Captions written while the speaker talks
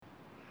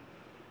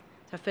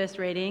Our first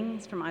reading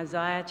is from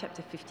Isaiah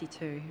chapter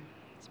 52.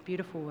 It's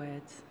beautiful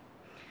words.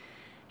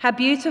 How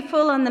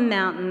beautiful on the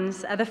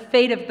mountains are the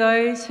feet of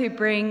those who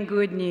bring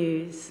good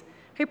news,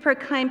 who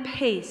proclaim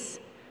peace,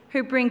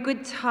 who bring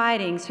good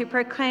tidings, who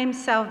proclaim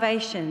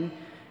salvation,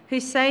 who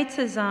say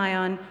to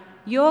Zion,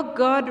 "Your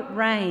God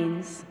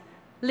reigns."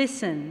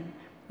 Listen,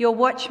 your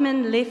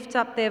watchmen lift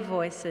up their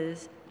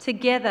voices.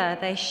 Together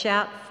they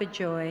shout for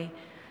joy.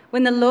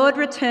 When the Lord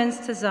returns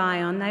to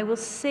Zion, they will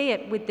see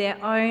it with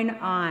their own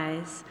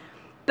eyes.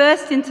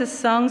 Burst into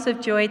songs of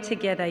joy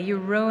together, you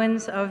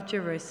ruins of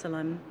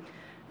Jerusalem.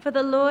 For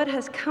the Lord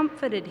has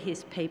comforted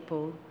his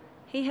people.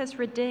 He has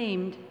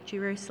redeemed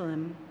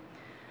Jerusalem.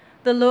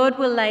 The Lord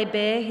will lay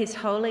bare his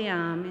holy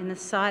arm in the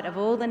sight of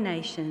all the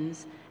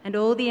nations, and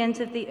all the ends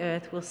of the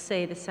earth will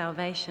see the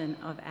salvation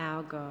of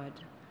our God.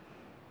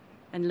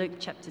 And Luke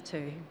chapter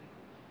 2.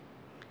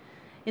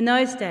 In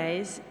those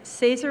days,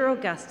 Caesar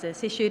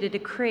Augustus issued a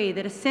decree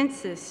that a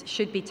census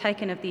should be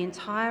taken of the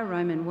entire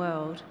Roman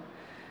world.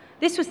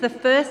 This was the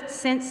first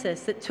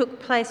census that took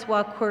place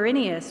while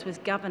Quirinius was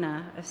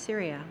governor of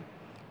Syria,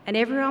 and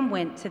everyone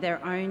went to their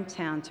own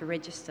town to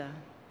register.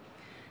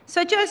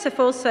 So Joseph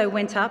also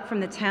went up from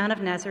the town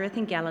of Nazareth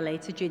in Galilee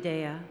to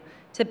Judea,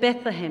 to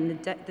Bethlehem,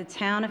 the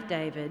town of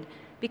David,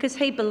 because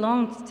he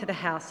belonged to the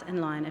house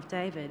and line of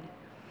David.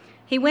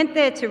 He went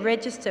there to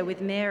register with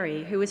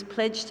Mary, who was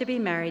pledged to be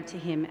married to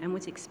him and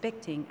was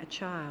expecting a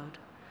child.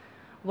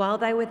 While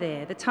they were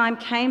there, the time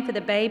came for the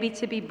baby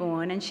to be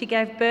born, and she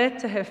gave birth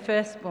to her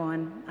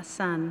firstborn, a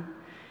son.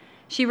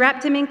 She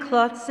wrapped him in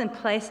cloths and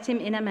placed him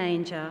in a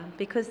manger,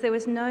 because there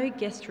was no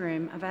guest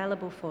room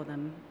available for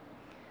them.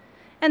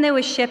 And there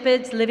were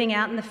shepherds living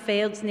out in the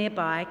fields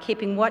nearby,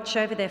 keeping watch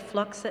over their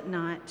flocks at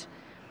night.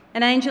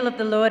 An angel of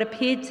the Lord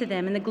appeared to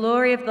them, and the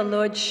glory of the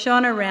Lord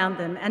shone around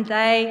them, and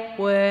they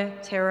were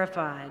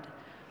terrified.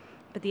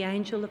 But the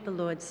angel of the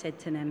Lord said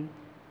to them,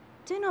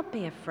 "Do not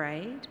be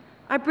afraid.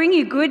 I bring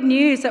you good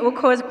news that will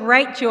cause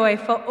great joy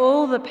for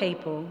all the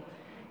people.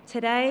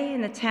 Today, in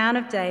the town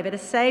of David, a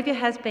Saviour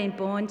has been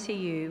born to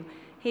you.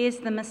 He is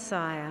the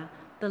Messiah,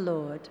 the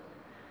Lord.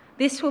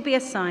 This will be a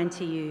sign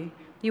to you.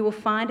 You will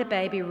find a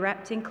baby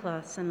wrapped in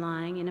cloths and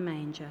lying in a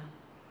manger."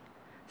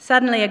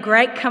 Suddenly, a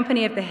great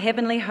company of the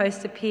heavenly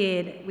host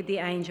appeared with the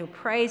angel,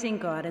 praising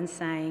God and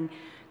saying,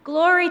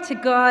 "Glory to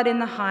God in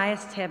the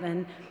highest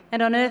heaven,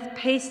 and on earth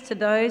peace to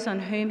those on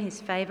whom his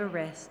favour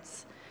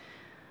rests."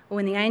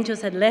 When the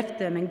angels had left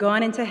them and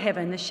gone into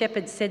heaven, the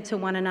shepherds said to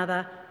one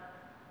another,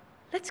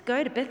 "Let's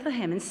go to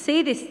Bethlehem and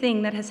see this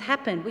thing that has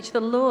happened, which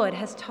the Lord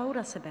has told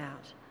us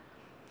about."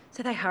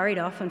 So they hurried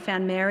off and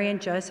found Mary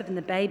and Joseph and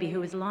the baby who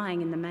was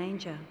lying in the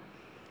manger.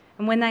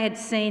 And when they had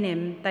seen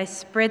him, they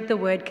spread the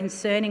word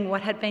concerning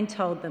what had been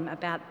told them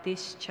about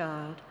this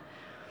child.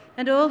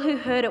 And all who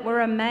heard it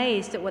were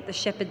amazed at what the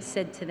shepherds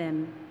said to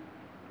them.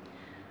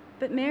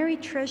 But Mary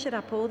treasured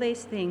up all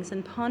these things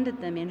and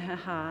pondered them in her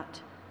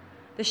heart.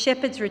 The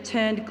shepherds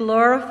returned,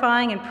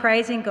 glorifying and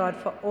praising God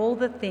for all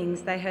the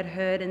things they had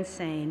heard and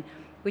seen,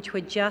 which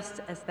were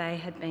just as they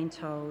had been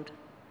told.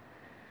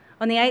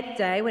 On the 8th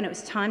day, when it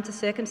was time to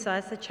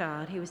circumcise the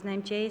child, he was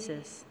named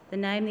Jesus, the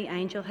name the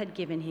angel had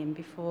given him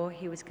before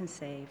he was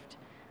conceived.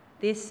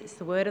 This is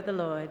the word of the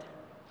Lord.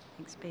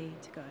 Thanks be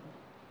to God.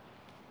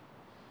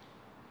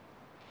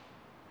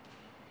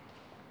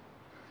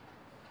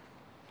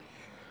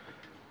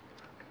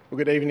 Well,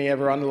 good evening,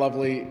 everyone.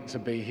 Lovely to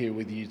be here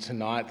with you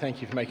tonight.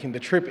 Thank you for making the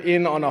trip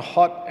in on a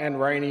hot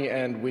and rainy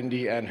and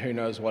windy and who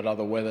knows what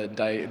other weather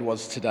day it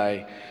was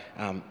today.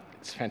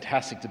 It's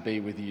fantastic to be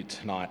with you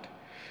tonight.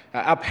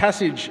 Our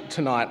passage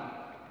tonight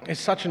is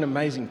such an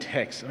amazing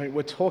text. I mean,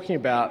 we're talking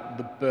about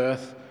the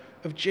birth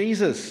of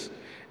Jesus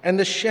and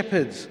the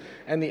shepherds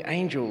and the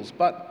angels,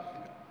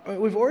 but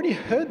we've already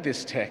heard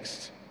this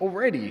text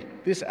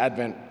this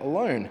Advent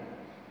alone.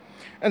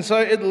 And so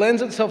it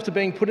lends itself to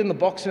being put in the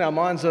box in our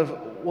minds of,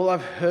 well,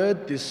 I've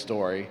heard this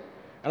story,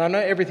 and I know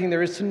everything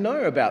there is to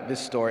know about this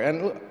story,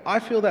 and I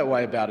feel that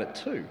way about it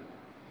too.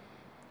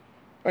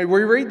 I mean,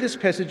 we read this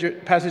passage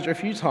a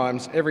few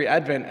times every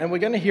Advent, and we're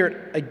going to hear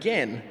it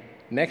again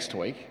next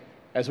week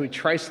as we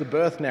trace the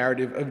birth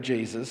narrative of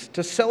Jesus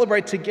to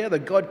celebrate together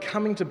God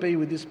coming to be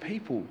with his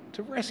people,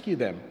 to rescue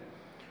them.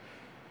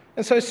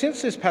 And so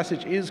since this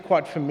passage is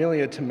quite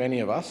familiar to many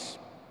of us,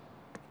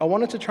 I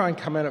wanted to try and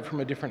come at it from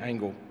a different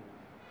angle.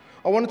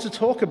 I wanted to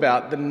talk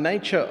about the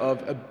nature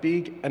of a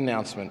big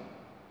announcement.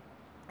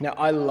 Now,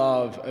 I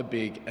love a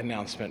big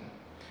announcement.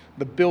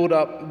 The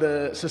build-up,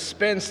 the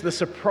suspense, the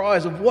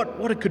surprise of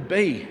what it could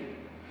be.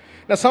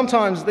 Now,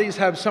 sometimes these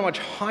have so much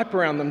hype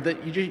around them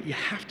that you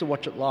have to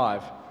watch it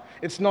live.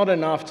 It's not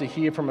enough to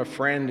hear from a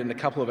friend in a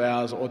couple of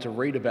hours or to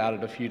read about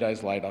it a few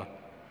days later.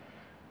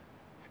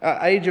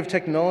 Our age of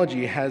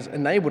technology has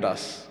enabled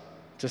us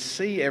to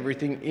see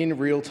everything in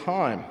real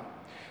time.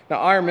 Now,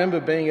 I remember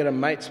being at a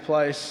mate's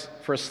place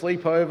for a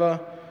sleepover.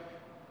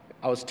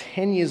 I was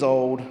 10 years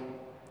old,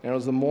 and it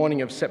was the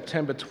morning of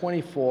September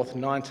 24th,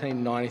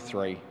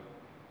 1993.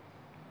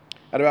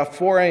 At about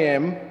 4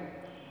 a.m,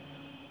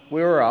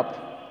 we were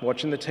up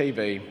watching the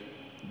TV,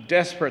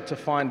 desperate to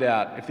find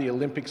out if the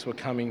Olympics were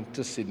coming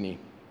to Sydney.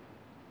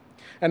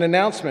 An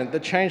announcement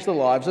that changed the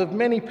lives of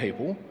many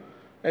people.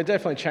 It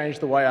definitely changed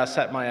the way I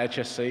sat my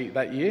HSC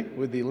that year,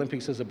 with the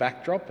Olympics as a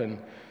backdrop and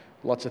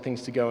lots of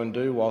things to go and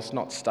do whilst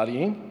not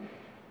studying.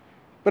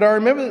 But I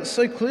remember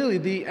so clearly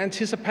the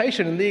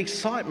anticipation and the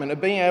excitement of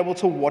being able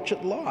to watch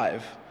it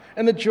live,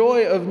 and the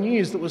joy of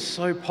news that was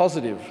so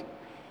positive,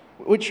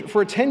 which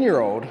for a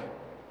 10-year-old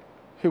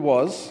who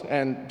was,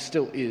 and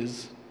still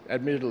is,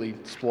 admittedly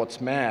sports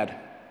mad.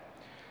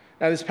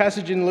 Now, this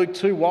passage in Luke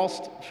 2,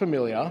 whilst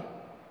familiar,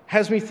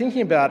 has me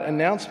thinking about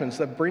announcements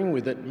that bring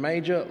with it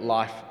major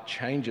life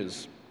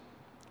changes.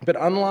 But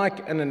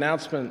unlike an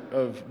announcement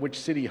of which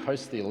city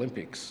hosts the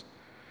Olympics,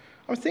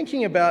 I'm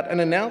thinking about an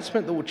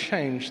announcement that will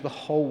change the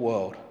whole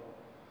world.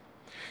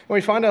 And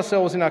we find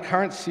ourselves in our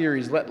current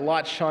series, Let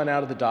Light Shine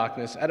Out of the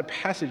Darkness, at a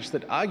passage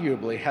that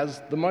arguably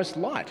has the most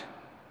light.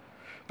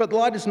 But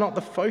light is not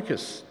the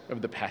focus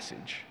of the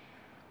passage.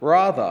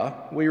 Rather,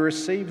 we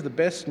receive the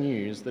best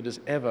news that has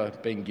ever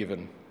been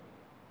given.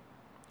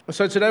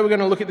 So today we're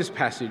going to look at this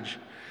passage,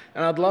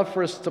 and I'd love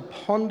for us to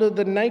ponder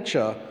the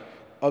nature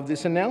of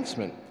this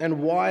announcement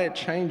and why it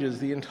changes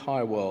the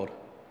entire world.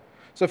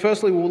 So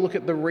firstly, we'll look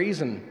at the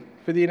reason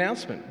for the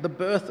announcement, the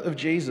birth of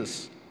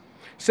Jesus.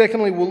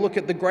 Secondly, we'll look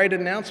at the great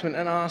announcement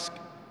and ask,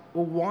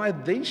 well, why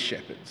these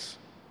shepherds?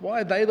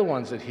 Why are they the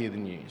ones that hear the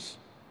news?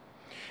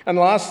 And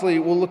lastly,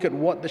 we'll look at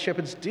what the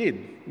shepherds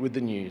did with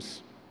the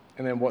news,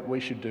 and then what we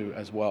should do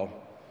as well.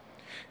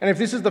 And if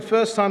this is the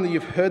first time that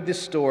you've heard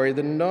this story,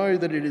 then know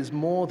that it is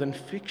more than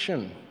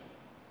fiction.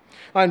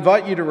 I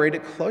invite you to read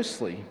it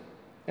closely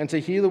and to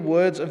hear the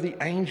words of the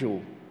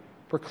angel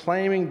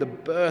proclaiming the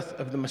birth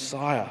of the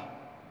Messiah.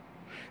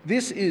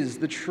 This is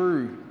the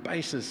true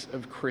basis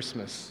of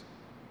Christmas,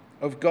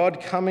 of God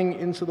coming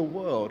into the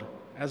world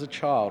as a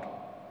child.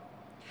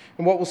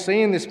 And what we'll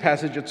see in this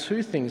passage are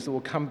two things that we'll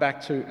come back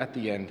to at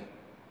the end.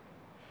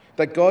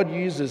 That God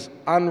uses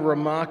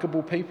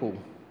unremarkable people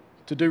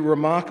to do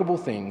remarkable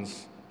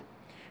things,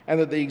 and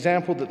that the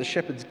example that the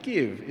shepherds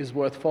give is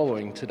worth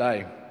following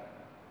today.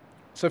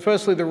 So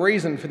firstly, the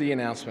reason for the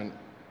announcement.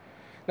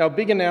 Now, a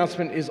big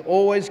announcement is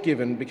always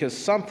given because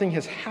something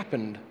has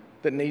happened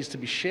that needs to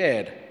be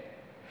shared.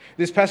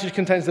 This passage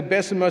contains the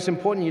best and most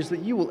important news that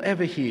you will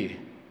ever hear.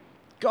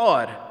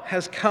 God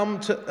has come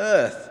to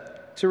earth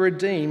to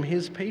redeem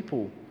his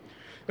people.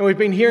 And we've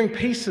been hearing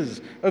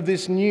pieces of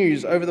this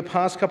news over the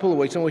past couple of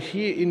weeks, and we'll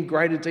hear in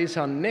greater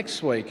detail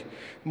next week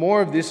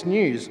more of this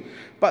news.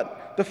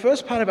 But the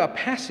first part of our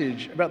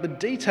passage about the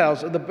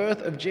details of the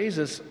birth of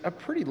Jesus are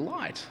pretty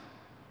light.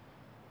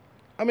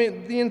 I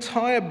mean, the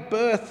entire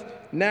birth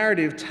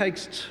narrative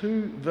takes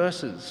 2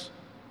 verses.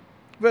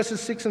 Verses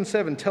 6 and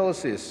 7 tell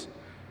us this.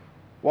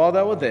 While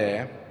they were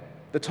there,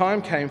 the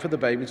time came for the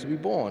baby to be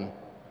born,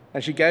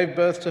 and she gave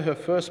birth to her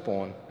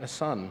firstborn, a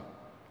son.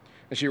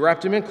 And she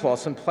wrapped him in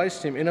cloths and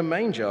placed him in a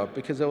manger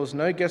because there was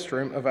no guest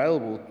room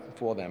available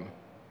for them.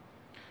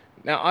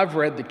 Now, I've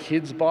read the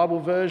kids' Bible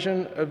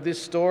version of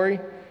this story,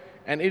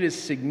 and it is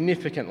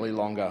significantly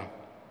longer.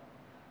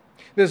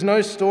 There's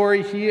no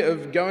story here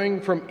of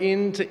going from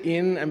inn to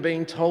inn and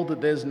being told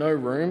that there's no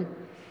room.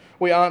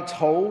 We aren't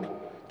told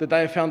that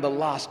they have found the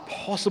last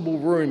possible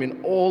room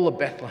in all of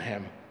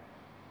Bethlehem.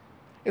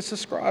 It's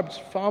described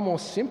far more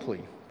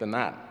simply than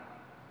that.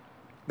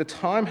 The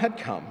time had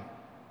come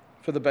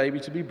for the baby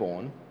to be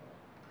born,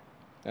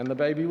 and the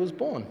baby was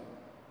born.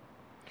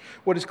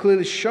 What is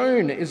clearly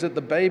shown is that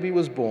the baby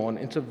was born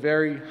into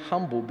very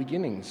humble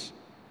beginnings,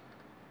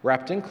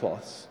 wrapped in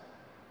cloths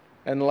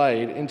and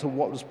laid into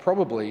what was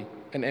probably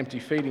an empty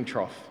feeding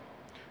trough.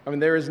 I mean,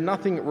 there is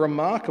nothing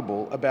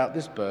remarkable about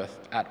this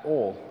birth at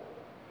all.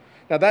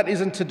 Now, that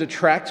isn't to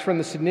detract from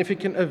the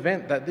significant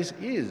event that this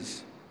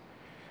is.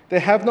 There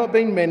have not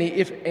been many,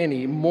 if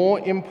any, more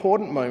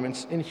important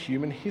moments in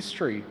human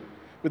history,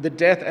 with the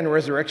death and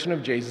resurrection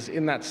of Jesus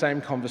in that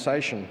same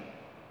conversation.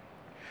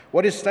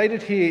 What is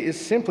stated here is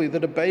simply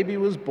that a baby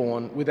was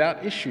born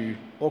without issue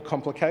or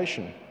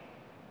complication.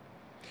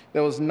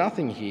 There was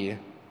nothing here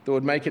that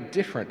would make it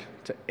different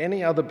to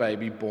any other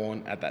baby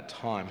born at that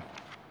time,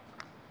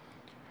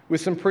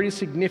 with some pretty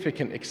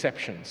significant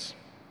exceptions.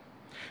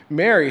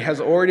 Mary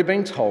has already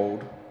been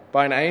told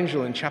by an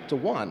angel in chapter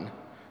 1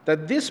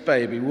 that this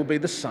baby will be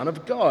the Son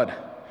of God,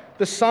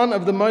 the Son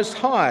of the Most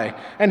High,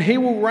 and he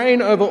will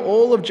reign over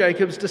all of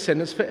Jacob's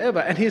descendants forever,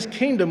 and his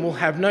kingdom will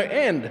have no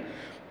end.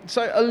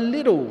 So a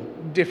little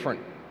different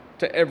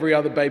to every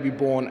other baby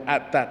born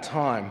at that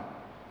time.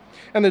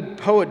 And the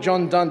poet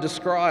John Donne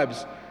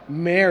describes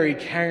Mary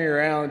carrying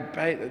around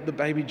the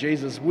baby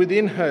Jesus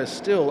within her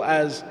still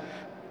as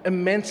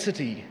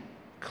immensity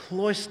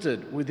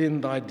cloistered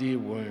within thy dear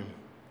womb.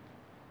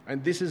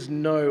 And this is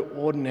no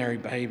ordinary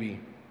baby.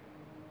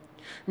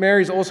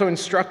 Mary is also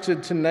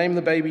instructed to name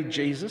the baby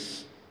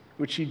Jesus,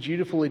 which she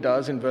dutifully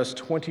does in verse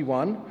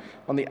 21.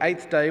 On the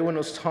 8th day, when it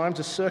was time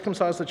to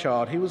circumcise the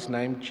child, he was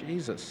named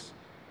Jesus,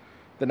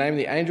 the name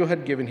the angel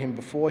had given him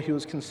before he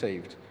was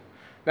conceived.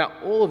 Now,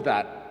 all of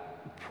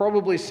that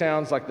probably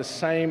sounds like the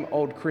same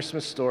old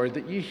Christmas story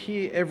that you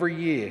hear every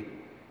year.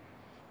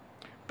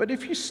 But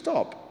if you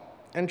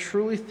stop and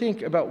truly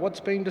think about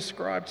what's being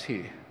described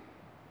here,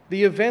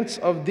 the events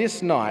of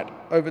this night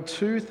over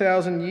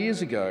 2,000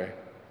 years ago,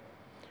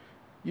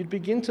 you'd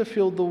begin to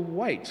feel the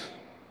weight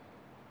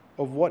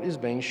of what is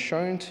being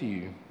shown to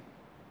you.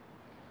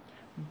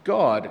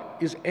 God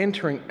is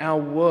entering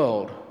our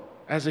world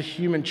as a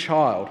human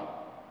child.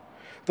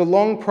 The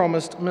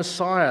long-promised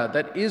Messiah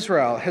that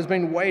Israel has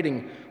been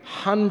waiting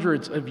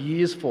hundreds of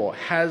years for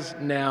has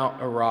now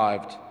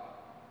arrived.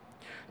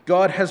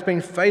 God has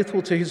been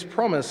faithful to his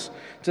promise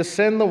to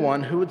send the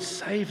one who would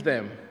save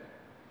them.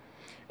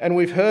 And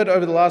we've heard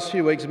over the last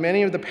few weeks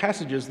many of the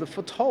passages that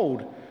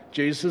foretold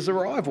Jesus'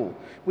 arrival.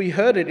 We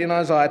heard it in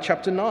Isaiah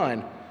chapter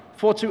 9.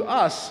 For to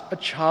us a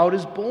child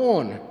is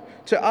born,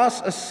 to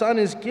us a son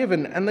is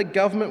given, and the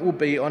government will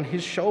be on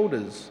his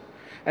shoulders.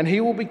 And he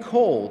will be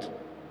called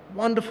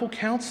Wonderful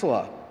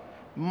Counselor,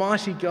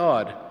 Mighty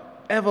God,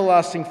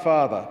 Everlasting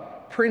Father,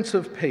 Prince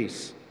of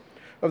Peace.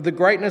 Of the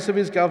greatness of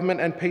his government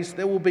and peace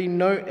there will be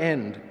no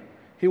end.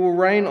 He will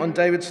reign on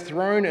David's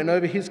throne and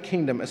over his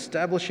kingdom,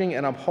 establishing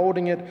and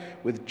upholding it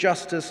with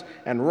justice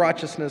and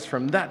righteousness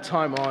from that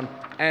time on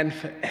and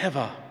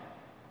forever.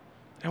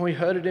 And we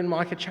heard it in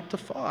Micah chapter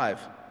 5.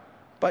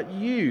 But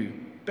you,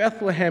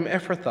 Bethlehem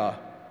Ephrathah,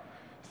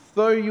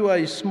 though you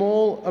are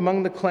small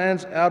among the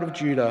clans out of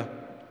Judah,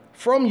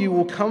 from you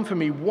will come for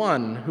me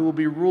one who will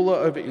be ruler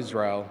over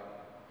Israel,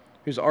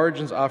 whose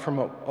origins are from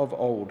of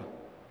old,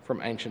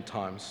 from ancient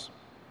times.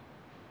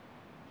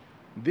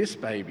 This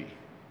baby,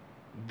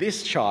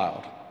 this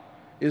child,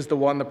 is the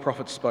one the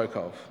prophet spoke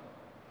of.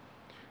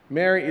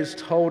 Mary is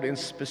told in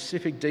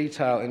specific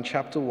detail in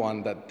chapter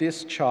 1 that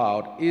this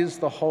child is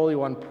the Holy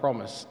One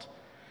promised.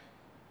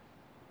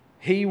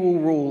 He will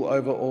rule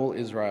over all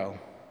Israel.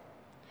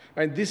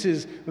 And this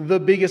is the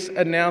biggest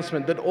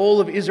announcement that all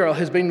of Israel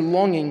has been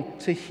longing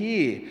to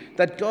hear,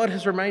 that God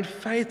has remained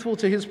faithful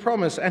to his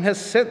promise and has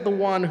sent the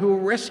one who will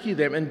rescue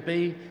them and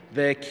be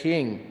their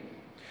king.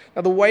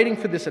 Now, the waiting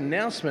for this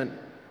announcement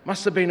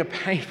must have been a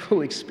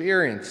painful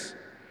experience.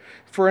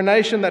 For a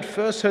nation that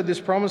first heard this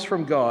promise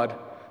from God,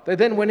 they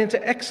then went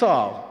into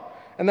exile,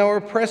 and they were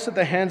oppressed at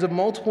the hands of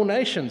multiple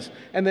nations,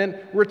 and then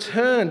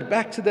returned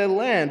back to their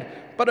land,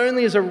 but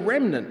only as a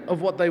remnant of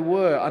what they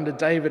were under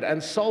David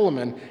and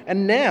Solomon.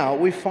 And now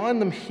we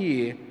find them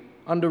here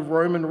under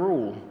Roman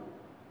rule.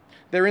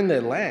 They're in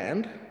their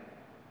land,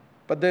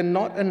 but they're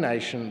not a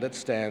nation that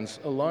stands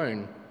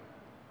alone.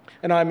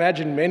 And I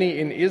imagine many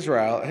in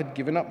Israel had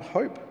given up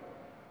hope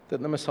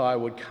that the Messiah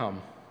would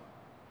come.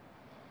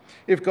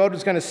 If God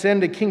was going to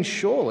send a king,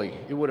 surely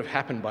it would have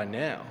happened by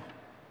now.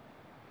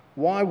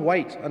 Why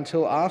wait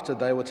until after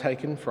they were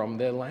taken from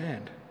their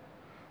land?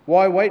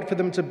 Why wait for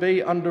them to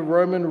be under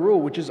Roman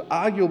rule, which is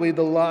arguably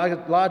the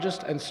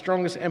largest and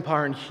strongest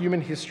empire in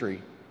human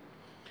history?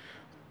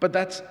 But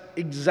that's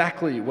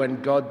exactly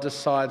when God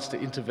decides to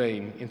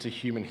intervene into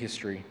human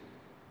history.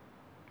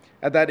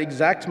 At that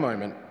exact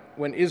moment,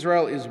 when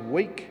Israel is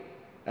weak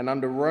and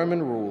under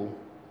Roman rule,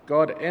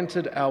 God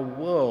entered our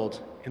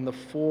world in the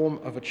form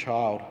of a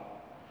child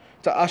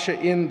to usher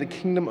in the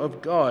kingdom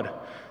of God.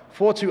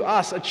 For to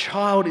us a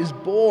child is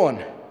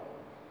born.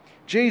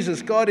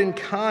 Jesus, God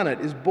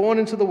incarnate, is born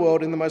into the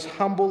world in the most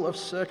humble of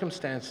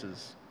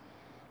circumstances,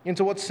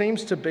 into what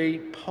seems to be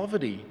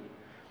poverty,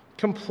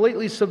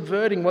 completely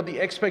subverting what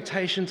the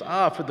expectations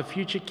are for the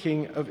future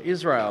king of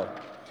Israel.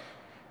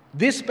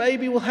 This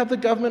baby will have the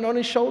government on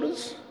his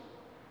shoulders?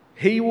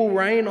 He will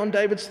reign on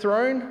David's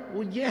throne?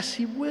 Well, yes,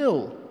 he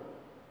will,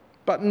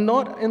 but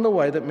not in the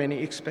way that many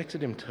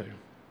expected him to.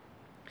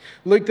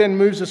 Luke then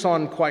moves us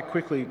on quite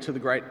quickly to the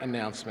great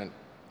announcement.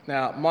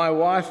 Now, my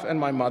wife and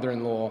my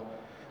mother-in-law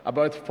are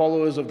both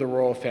followers of the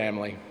royal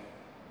family.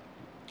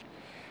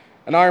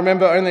 And I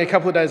remember only a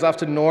couple of days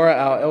after Nora,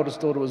 our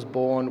eldest daughter, was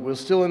born, we were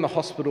still in the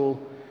hospital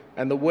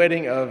and the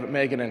wedding of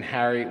Meghan and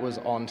Harry was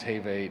on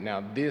TV.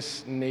 Now,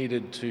 this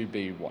needed to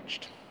be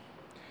watched.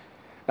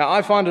 Now,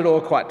 I find it all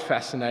quite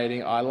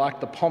fascinating. I like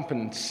the pomp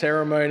and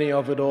ceremony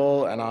of it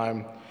all, and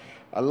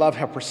I love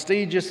how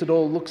prestigious it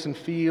all looks and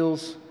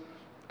feels.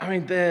 I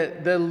mean,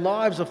 their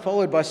lives are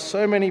followed by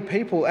so many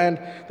people, and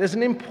there's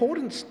an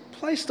importance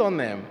placed on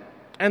them.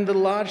 And the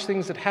large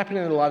things that happen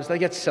in their lives, they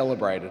get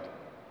celebrated.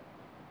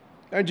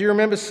 Now, do you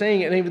remember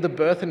seeing any of the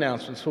birth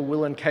announcements for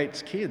Will and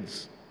Kate's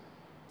kids?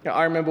 Now,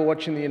 I remember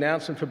watching the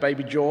announcement for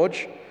baby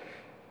George.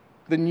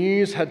 The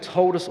news had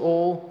told us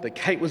all that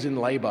Kate was in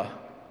labour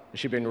and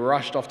she'd been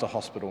rushed off to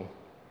hospital.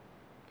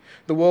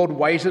 The world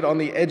waited on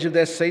the edge of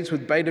their seats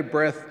with bated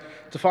breath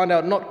to find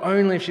out not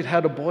only if she'd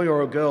had a boy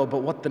or a girl,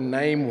 but what the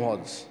name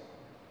was.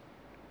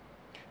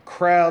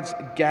 Crowds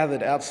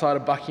gathered outside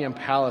of Buckingham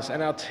Palace,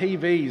 and our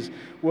TVs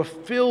were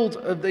filled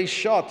of these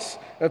shots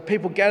of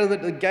people gathered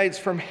at the gates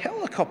from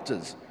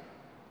helicopters,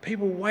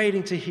 people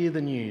waiting to hear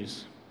the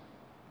news.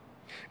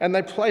 And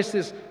they placed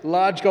this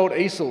large gold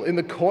easel in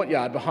the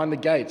courtyard behind the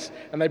gates,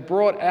 and they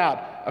brought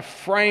out a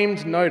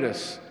framed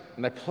notice,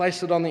 and they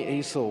placed it on the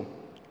easel,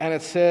 and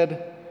it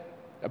said,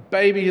 "A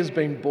baby has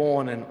been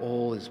born and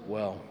all is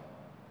well."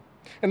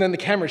 And then the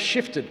camera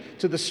shifted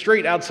to the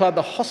street outside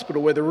the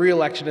hospital where the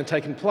real action had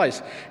taken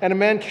place. And a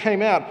man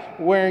came out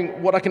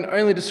wearing what I can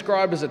only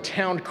describe as a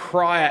town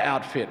crier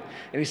outfit.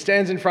 And he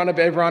stands in front of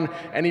everyone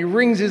and he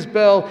rings his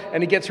bell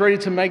and he gets ready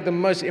to make the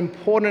most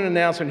important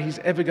announcement he's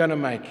ever going to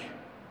make.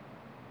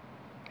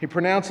 He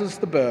pronounces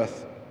the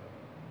birth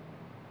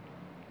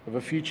of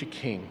a future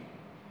king.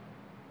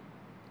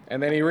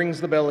 And then he rings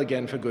the bell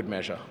again for good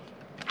measure.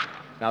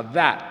 Now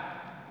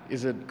that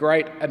is a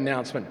great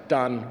announcement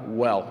done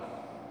well.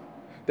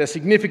 There's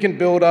significant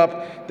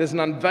build-up, there's an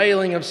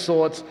unveiling of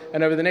sorts,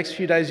 and over the next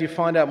few days you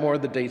find out more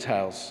of the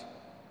details.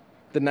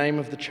 The name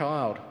of the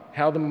child,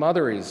 how the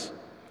mother is.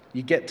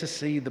 You get to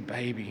see the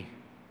baby.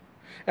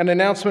 An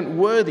announcement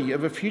worthy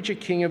of a future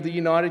king of the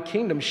United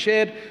Kingdom,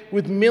 shared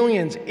with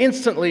millions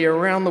instantly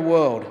around the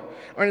world.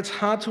 And it's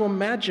hard to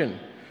imagine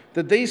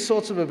that these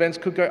sorts of events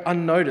could go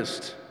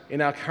unnoticed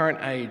in our current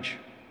age.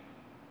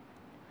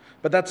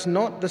 But that's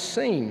not the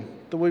scene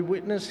that we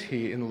witness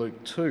here in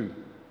Luke 2.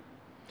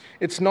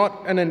 It's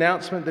not an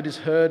announcement that is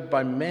heard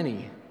by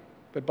many,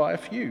 but by a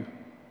few.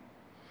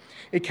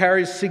 It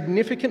carries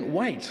significant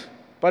weight,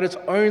 but it's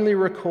only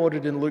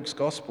recorded in Luke's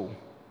gospel.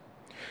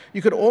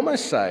 You could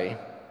almost say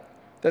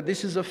that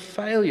this is a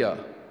failure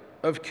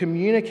of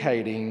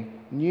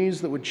communicating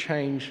news that would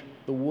change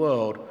the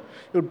world.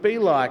 It would be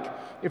like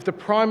if the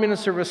Prime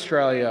Minister of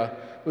Australia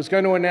was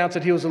going to announce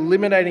that he was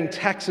eliminating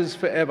taxes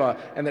forever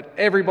and that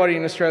everybody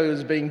in Australia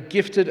was being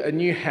gifted a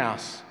new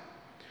house,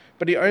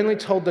 but he only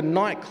told the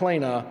night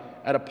cleaner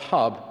at a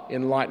pub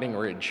in Lightning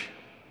Ridge.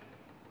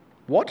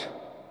 What?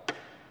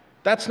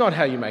 That's not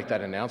how you make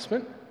that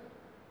announcement.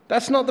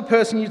 That's not the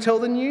person you tell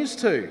the news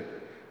to.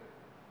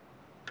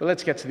 But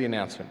let's get to the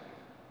announcement.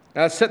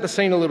 Now, let's set the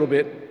scene a little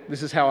bit.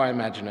 This is how I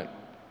imagine it.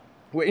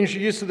 We're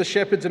introduced to the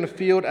shepherds in a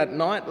field at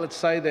night. Let's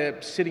say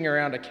they're sitting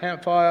around a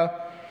campfire.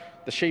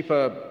 The sheep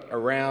are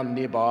around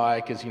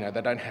nearby because,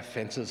 they don't have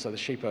fences, so the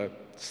sheep are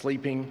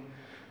sleeping.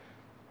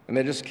 And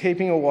they're just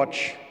keeping a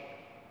watch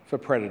for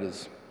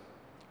predators.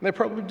 And they're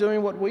probably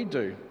doing what we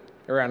do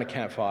around a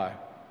campfire.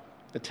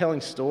 They're telling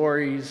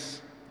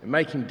stories, they're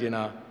making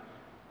dinner.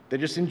 They're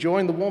just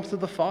enjoying the warmth of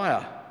the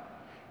fire.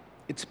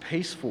 It's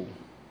peaceful.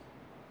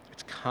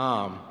 It's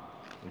calm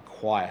and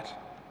quiet.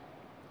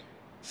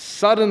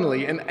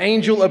 Suddenly, an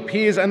angel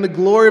appears and the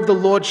glory of the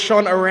Lord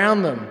shone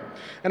around them.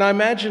 And I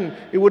imagine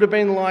it would have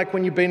been like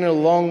when you've been in a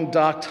long,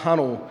 dark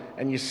tunnel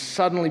and you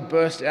suddenly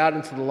burst out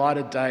into the light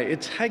of day.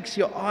 It takes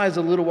your eyes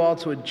a little while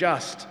to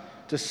adjust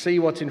to see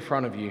what's in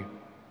front of you.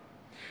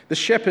 The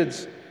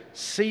shepherds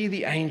see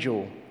the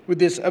angel with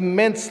this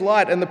immense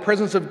light and the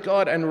presence of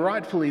God, and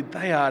rightfully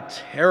they are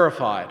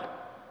terrified.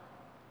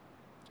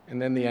 And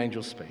then the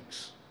angel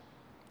speaks.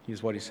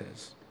 Here's what he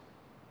says.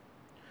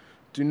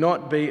 Do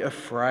not be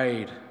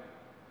afraid.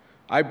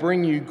 I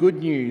bring you good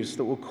news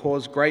that will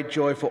cause great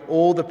joy for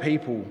all the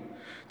people.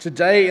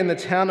 Today in the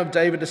town of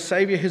David, a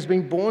Saviour has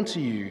been born to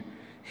you.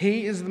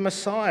 He is the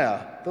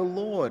Messiah, the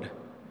Lord.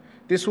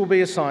 This will be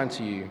a sign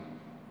to you.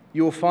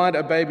 You will find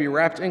a baby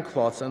wrapped in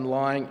cloths and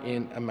lying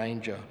in a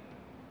manger.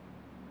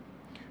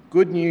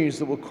 Good news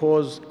that will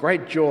cause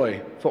great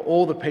joy for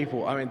all the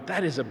people.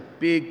 That is a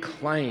big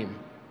claim,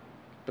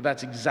 but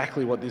that's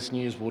exactly what this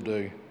news will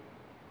do.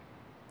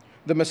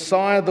 The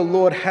Messiah, the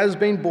Lord, has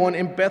been born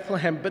in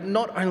Bethlehem, but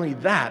not only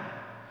that,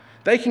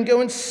 they can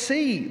go and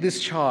see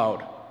this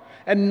child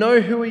and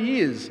know who he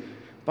is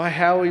by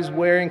how he's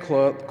wearing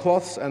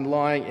cloths and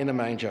lying in a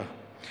manger.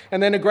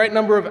 And then a great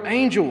number of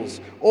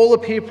angels all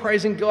appear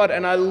praising God,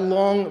 and I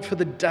long for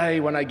the day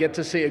when I get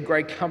to see a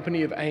great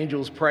company of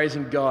angels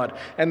praising God.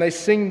 And they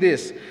sing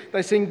this.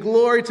 They sing,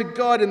 "Glory to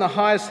God in the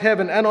highest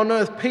heaven, and on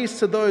earth peace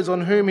to those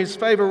on whom his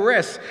favour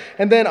rests."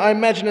 And then I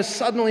imagine as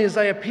suddenly as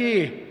they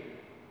appear,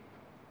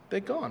 they're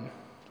gone.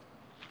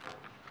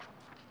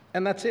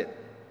 And that's it.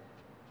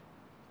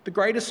 The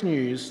greatest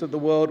news that the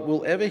world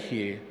will ever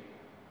hear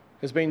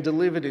has been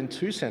delivered in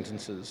 2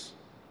 sentences,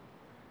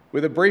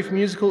 with a brief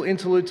musical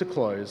interlude to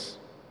close,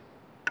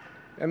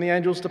 and the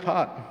angels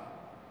depart.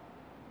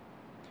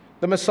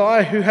 The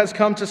Messiah who has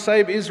come to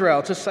save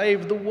Israel, to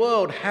save the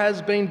world,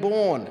 has been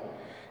born.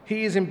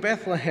 He is in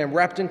Bethlehem,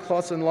 wrapped in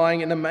cloths and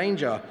lying in a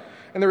manger.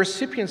 And the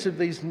recipients of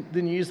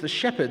the news, the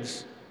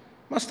shepherds,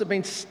 must have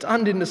been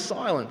stunned into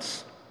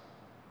silence.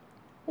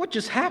 What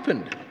just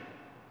happened?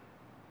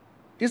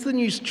 Is the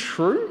news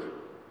true?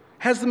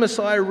 Has the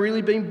Messiah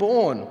really been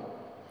born?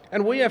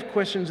 And we have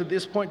questions at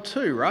this point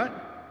too, right?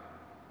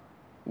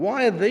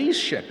 Why are these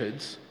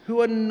shepherds,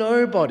 who are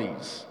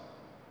nobodies,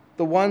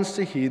 the ones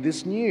to hear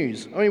this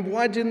news?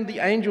 Why didn't the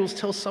angels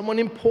tell someone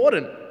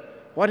important?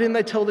 Why didn't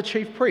they tell the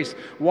chief priest?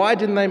 Why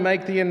didn't they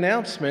make the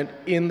announcement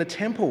in the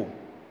temple?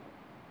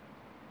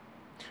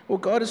 Well,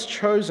 God has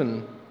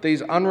chosen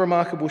these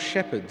unremarkable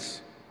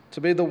shepherds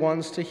to be the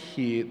ones to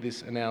hear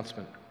this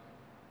announcement.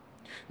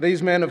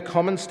 These men of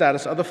common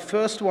status are the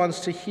first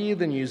ones to hear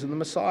the news of the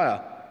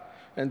Messiah.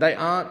 And they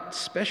aren't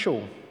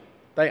special.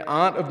 They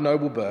aren't of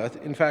noble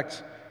birth. In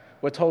fact,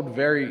 we're told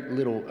very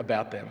little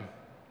about them.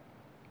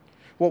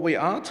 What we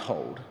are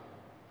told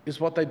is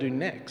what they do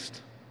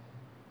next.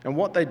 And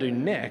what they do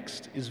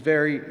next is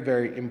very,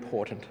 very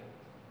important.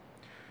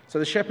 So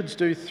the shepherds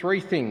do three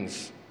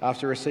things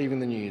after receiving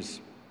the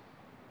news.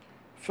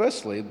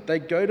 Firstly, they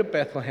go to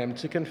Bethlehem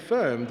to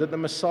confirm that the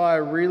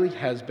Messiah really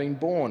has been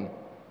born.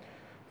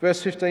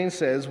 Verse 15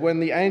 says, "When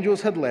the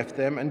angels had left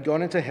them and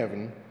gone into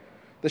heaven,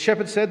 the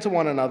shepherds said to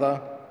one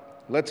another,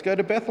 'Let's go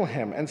to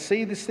Bethlehem and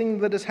see this thing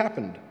that has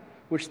happened,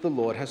 which the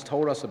Lord has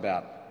told us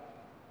about.'"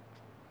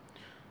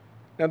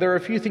 Now, there are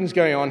a few things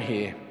going on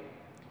here.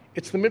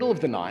 It's the middle of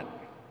the night,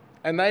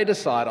 and they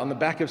decide on the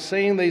back of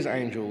seeing these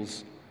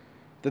angels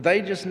that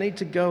they just need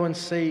to go and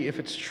see if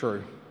it's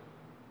true.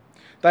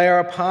 They are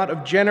a part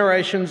of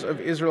generations of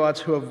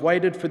Israelites who have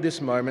waited for this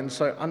moment,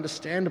 so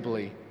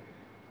understandably,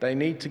 they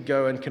need to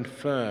go and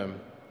confirm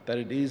that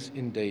it is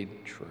indeed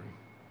true.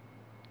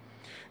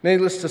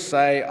 Needless to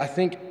say, I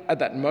think at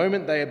that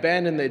moment they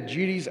abandon their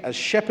duties as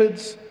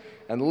shepherds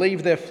and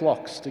leave their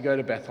flocks to go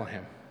to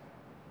Bethlehem.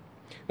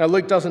 Now,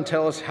 Luke doesn't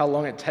tell us how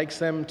long it takes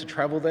them to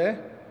travel there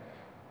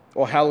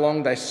or how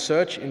long they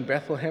search in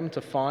Bethlehem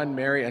to find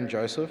Mary and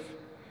Joseph,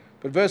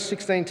 but verse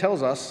 16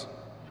 tells us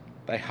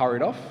they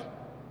hurried off.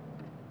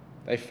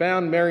 They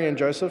found Mary and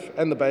Joseph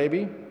and the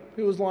baby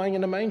who was lying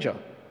in a manger.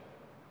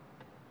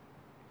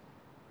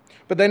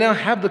 But they now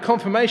have the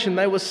confirmation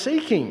they were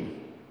seeking.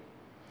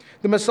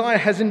 The Messiah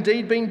has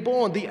indeed been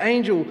born. The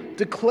angel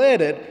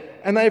declared it,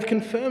 and they have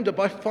confirmed it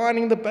by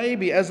finding the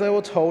baby as they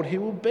were told he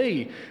will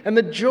be. And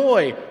the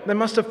joy they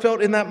must have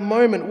felt in that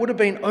moment would have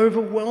been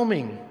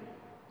overwhelming.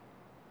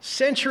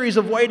 Centuries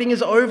of waiting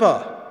is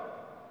over.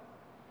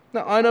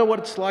 Now, I know what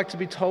it's like to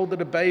be told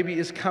that a baby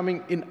is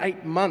coming in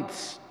 8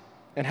 months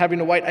and having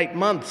to wait 8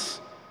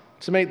 months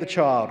to meet the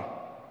child.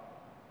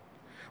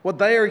 What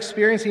they are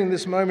experiencing in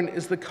this moment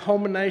is the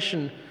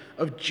culmination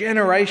of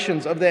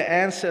generations of their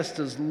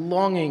ancestors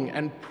longing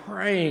and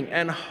praying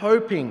and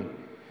hoping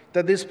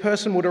that this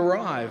person would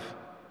arrive.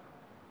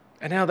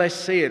 And now they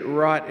see it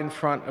right in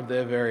front of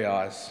their very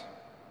eyes.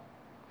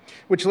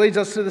 Which leads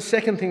us to the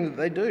second thing that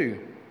they do.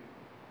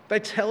 They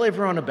tell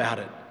everyone about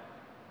it.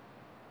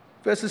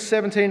 Verses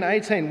 17 and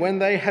 18, "When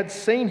they had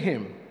seen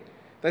him,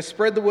 they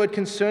spread the word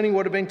concerning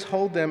what had been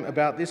told them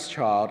about this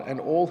child, and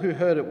all who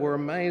heard it were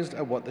amazed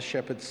at what the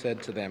shepherds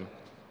said to them."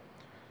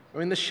 I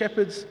mean, the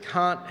shepherds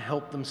can't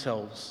help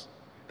themselves.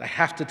 They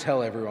have to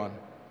tell everyone.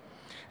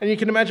 And you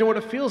can imagine what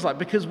it feels like,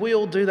 because we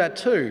all do that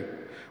too.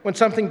 When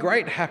something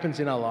great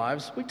happens in our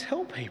lives, we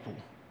tell people.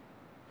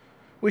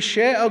 We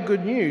share our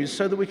good news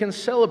so that we can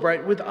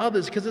celebrate with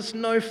others, because it's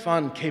no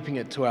fun keeping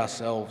it to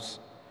ourselves.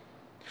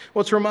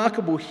 What's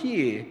remarkable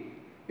here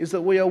is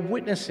that we are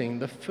witnessing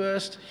the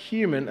first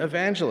human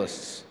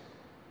evangelists.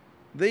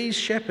 These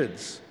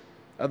shepherds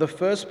are the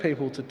first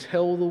people to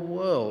tell the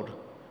world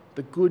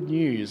the good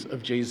news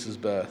of Jesus'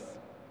 birth.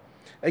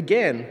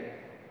 Again,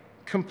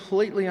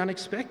 completely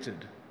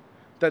unexpected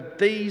that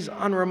these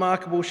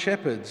unremarkable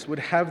shepherds would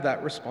have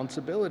that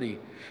responsibility.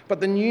 But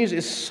the news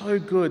is so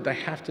good they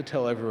have to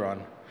tell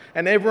everyone.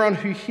 And everyone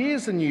who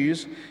hears the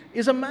news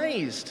is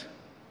amazed,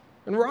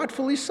 and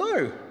rightfully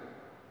so.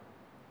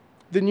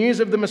 The news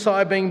of the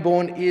Messiah being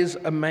born is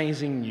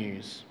amazing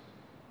news.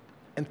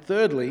 And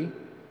thirdly,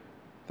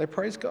 they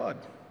praise God.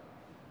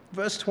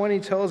 Verse 20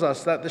 tells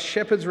us that the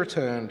shepherds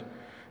returned,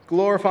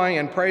 glorifying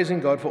and praising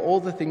God for all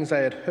the things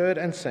they had heard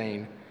and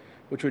seen,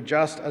 which were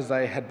just as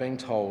they had been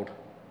told.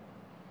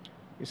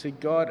 You see,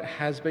 God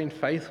has been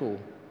faithful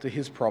to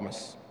his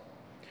promise,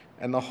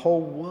 and the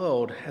whole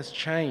world has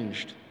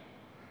changed.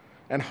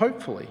 And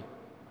hopefully,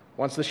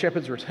 once the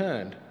shepherds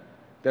returned,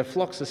 their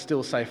flocks are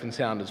still safe and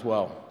sound as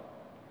well.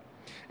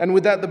 And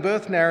with that, the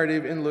birth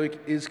narrative in Luke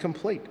is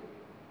complete.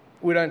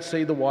 We don't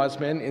see the wise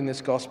men in this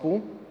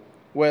gospel.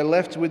 We're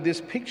left with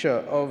this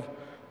picture of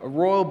a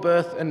royal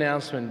birth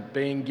announcement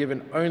being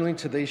given only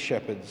to these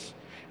shepherds.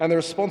 And the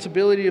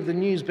responsibility of the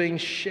news being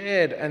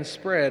shared and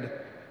spread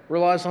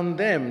relies on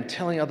them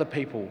telling other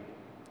people,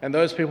 and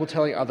those people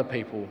telling other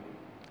people,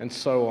 and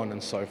so on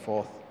and so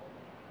forth.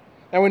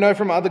 And we know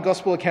from other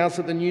gospel accounts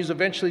that the news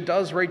eventually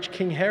does reach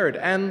King Herod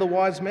and the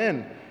wise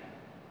men.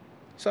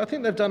 So I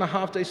think they've done a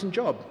half-decent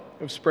job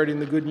of spreading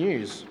the good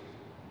news.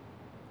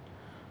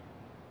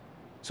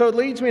 So it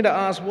leads me to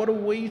ask, what are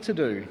we to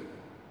do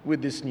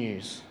with this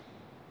news?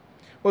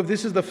 Well, if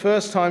this is the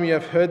first time you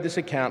have heard this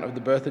account of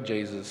the birth of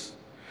Jesus,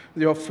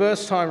 your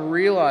first time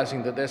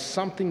realizing that there's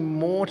something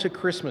more to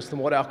Christmas than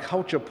what our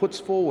culture puts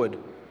forward,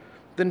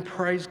 then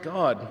praise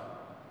God.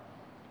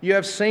 You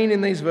have seen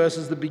in these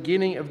verses the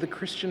beginning of the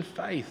Christian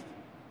faith,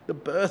 the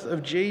birth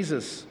of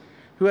Jesus,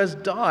 who has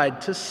died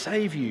to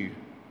save you.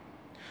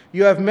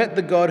 You have met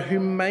the God who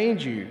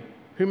made you,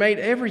 who made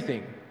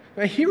everything.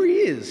 Now here he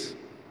is,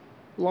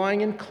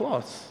 lying in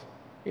cloths,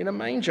 in a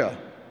manger.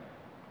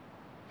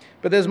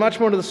 But there's much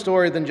more to the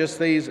story than just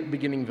these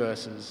beginning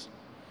verses.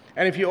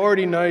 And if you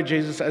already know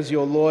Jesus as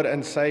your Lord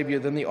and Saviour,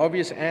 then the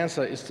obvious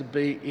answer is to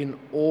be in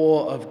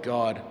awe of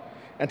God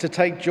and to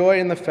take joy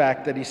in the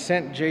fact that he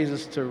sent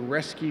Jesus to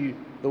rescue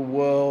the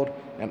world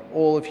and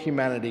all of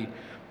humanity.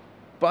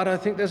 But I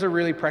think there's a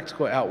really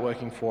practical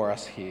outworking for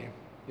us here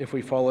if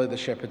we follow the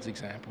shepherd's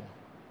example.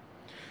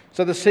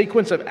 So the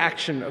sequence of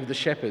action of the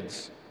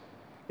shepherds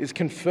is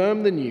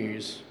confirm the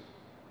news,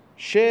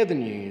 share the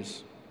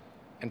news,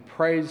 and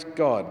praise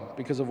God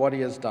because of what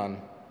he has done.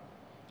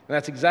 And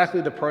that's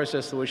exactly the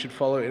process that we should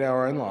follow in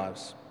our own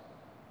lives.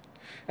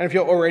 And if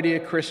you're already a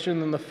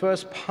Christian, then the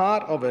first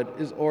part of it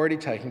is already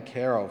taken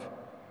care of.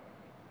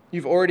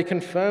 You've already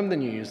confirmed the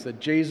news that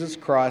Jesus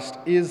Christ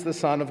is the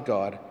Son of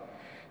God,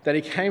 that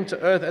he came to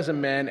earth as a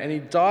man and he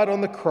died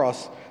on the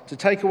cross to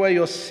take away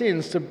your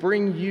sins, to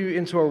bring you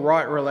into a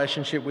right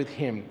relationship with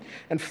him.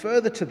 And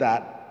further to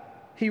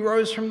that, he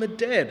rose from the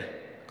dead,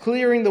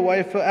 clearing the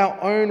way for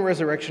our own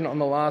resurrection on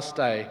the last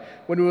day,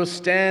 when we will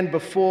stand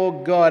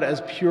before God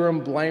as pure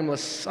and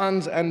blameless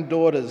sons and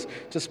daughters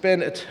to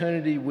spend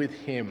eternity with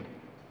him.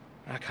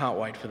 I can't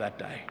wait for that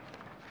day.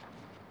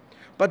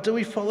 But do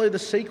we follow the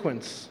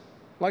sequence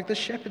like the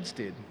shepherds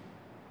did?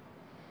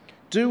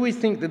 Do we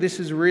think that this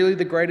is really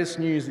the greatest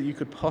news that you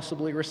could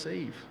possibly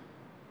receive?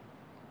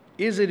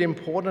 Is it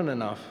important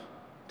enough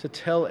to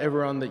tell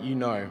everyone that you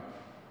know?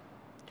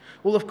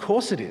 Well, of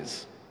course it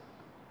is,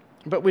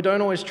 but we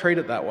don't always treat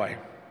it that way.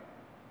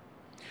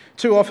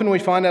 Too often we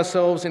find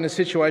ourselves in a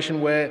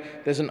situation where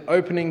there's an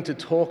opening to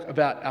talk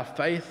about our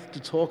faith, to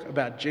talk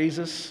about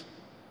Jesus,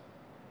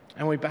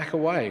 and we back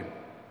away.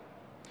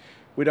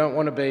 We don't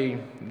want to be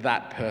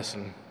that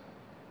person.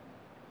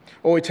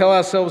 Or we tell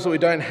ourselves that we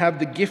don't have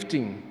the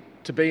gifting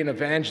to be an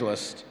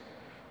evangelist,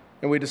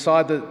 and we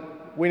decide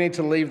that we need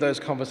to leave those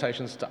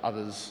conversations to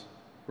others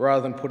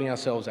rather than putting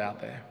ourselves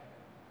out there.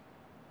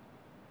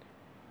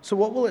 So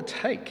what will it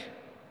take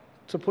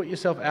to put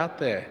yourself out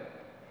there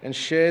and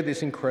share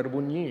this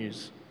incredible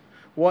news?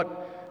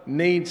 What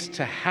needs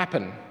to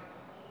happen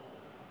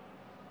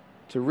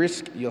to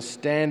risk your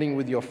standing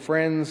with your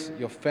friends,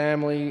 your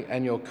family,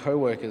 and your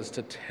co-workers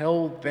to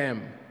tell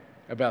them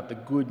about the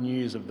good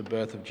news of the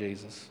birth of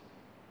Jesus?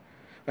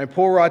 And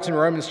Paul writes in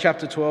Romans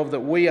chapter 12 that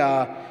we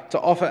are to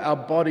offer our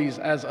bodies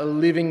as a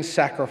living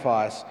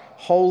sacrifice,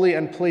 holy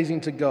and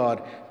pleasing to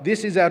God.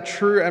 This is our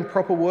true and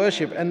proper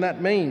worship, and that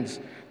means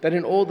that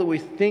in all that we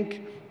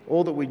think,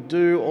 all that we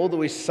do, all that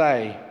we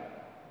say,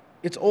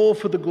 it's all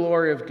for the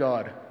glory of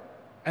God.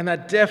 And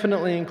that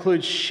definitely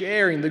includes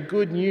sharing the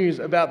good news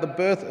about the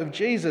birth of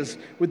Jesus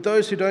with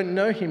those who don't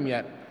know him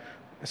yet.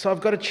 So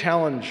I've got a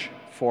challenge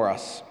for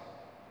us.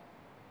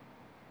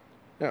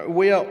 Now,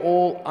 we are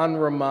all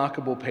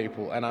unremarkable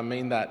people, and I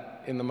mean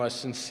that in the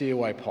most sincere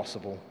way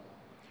possible.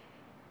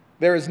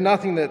 There is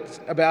nothing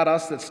about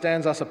us that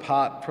stands us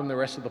apart from the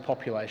rest of the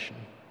population.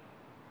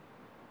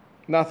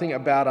 Nothing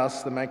about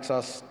us that makes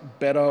us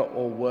better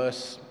or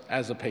worse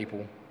as a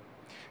people.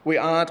 We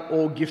aren't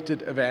all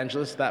gifted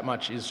evangelists, that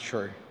much is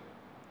true.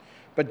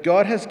 But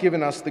God has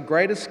given us the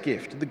greatest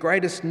gift, the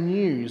greatest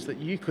news that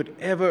you could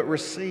ever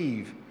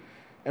receive.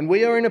 And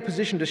we are in a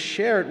position to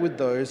share it with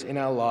those in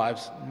our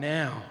lives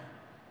now.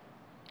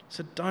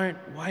 So don't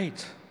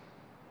wait.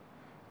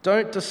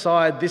 Don't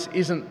decide this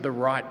isn't the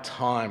right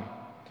time.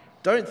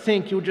 Don't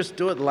think you'll just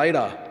do it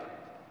later.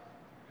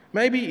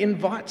 Maybe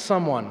invite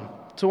someone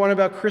to one of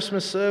our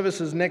Christmas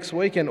services next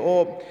weekend,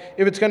 or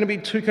if it's going to be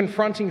too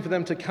confronting for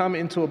them to come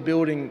into a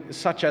building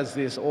such as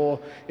this, or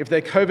if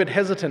they're COVID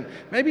hesitant,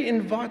 maybe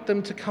invite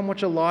them to come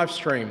watch a live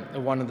stream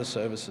of one of the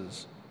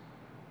services.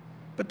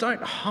 But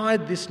don't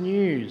hide this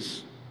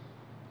news.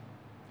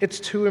 It's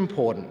too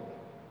important.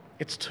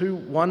 It's too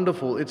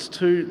wonderful. It's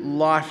too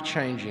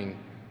life-changing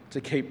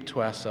to keep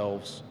to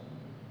ourselves.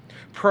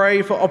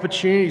 Pray for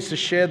opportunities to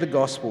share the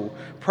gospel.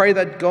 Pray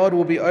that God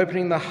will be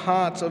opening the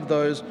hearts of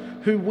those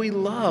who we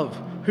love,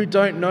 who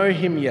don't know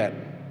him yet.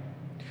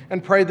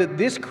 And pray that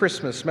this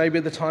Christmas may be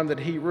the time that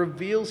he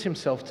reveals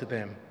himself to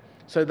them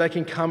so they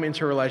can come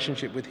into a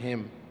relationship with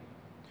him.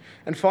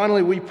 And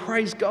finally, we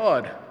praise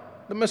God.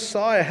 The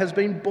Messiah has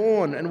been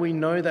born, and we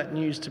know that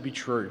news to be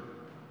true.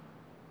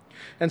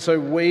 And so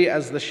we,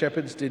 as the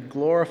shepherds did,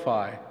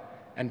 glorify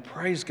and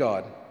praise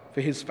God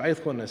for his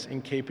faithfulness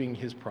in keeping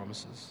his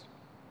promises.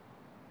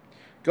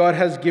 God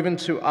has given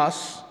to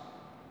us,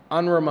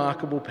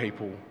 unremarkable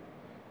people,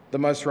 the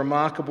most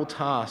remarkable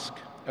task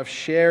of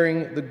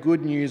sharing the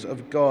good news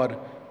of God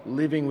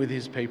living with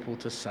his people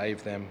to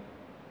save them.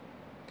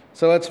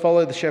 So let's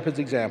follow the shepherd's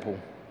example.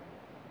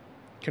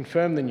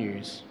 Confirm the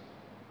news,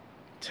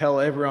 tell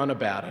everyone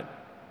about it,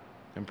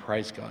 and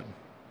praise God.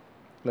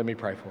 Let me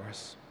pray for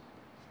us.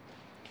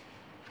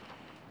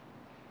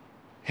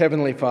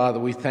 Heavenly Father,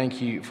 we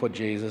thank you for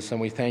Jesus,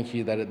 and we thank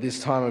you that at this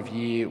time of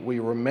year we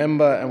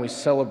remember and we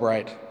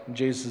celebrate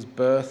Jesus'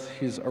 birth,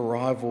 his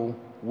arrival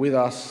with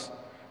us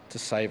to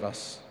save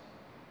us.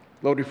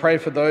 Lord, we pray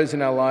for those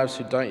in our lives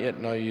who don't yet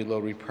know you.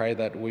 Lord, we pray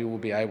that we will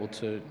be able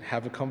to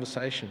have a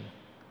conversation,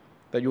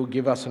 that you'll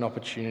give us an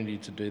opportunity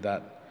to do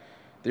that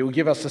you'll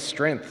give us the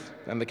strength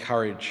and the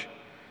courage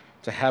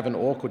to have an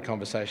awkward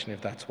conversation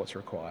if that's what's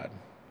required.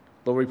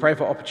 Lord, we pray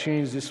for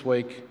opportunities this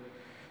week.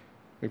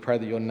 We pray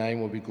that your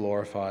name will be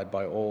glorified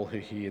by all who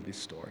hear this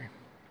story.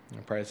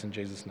 I pray this in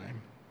Jesus'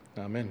 name.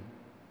 Amen.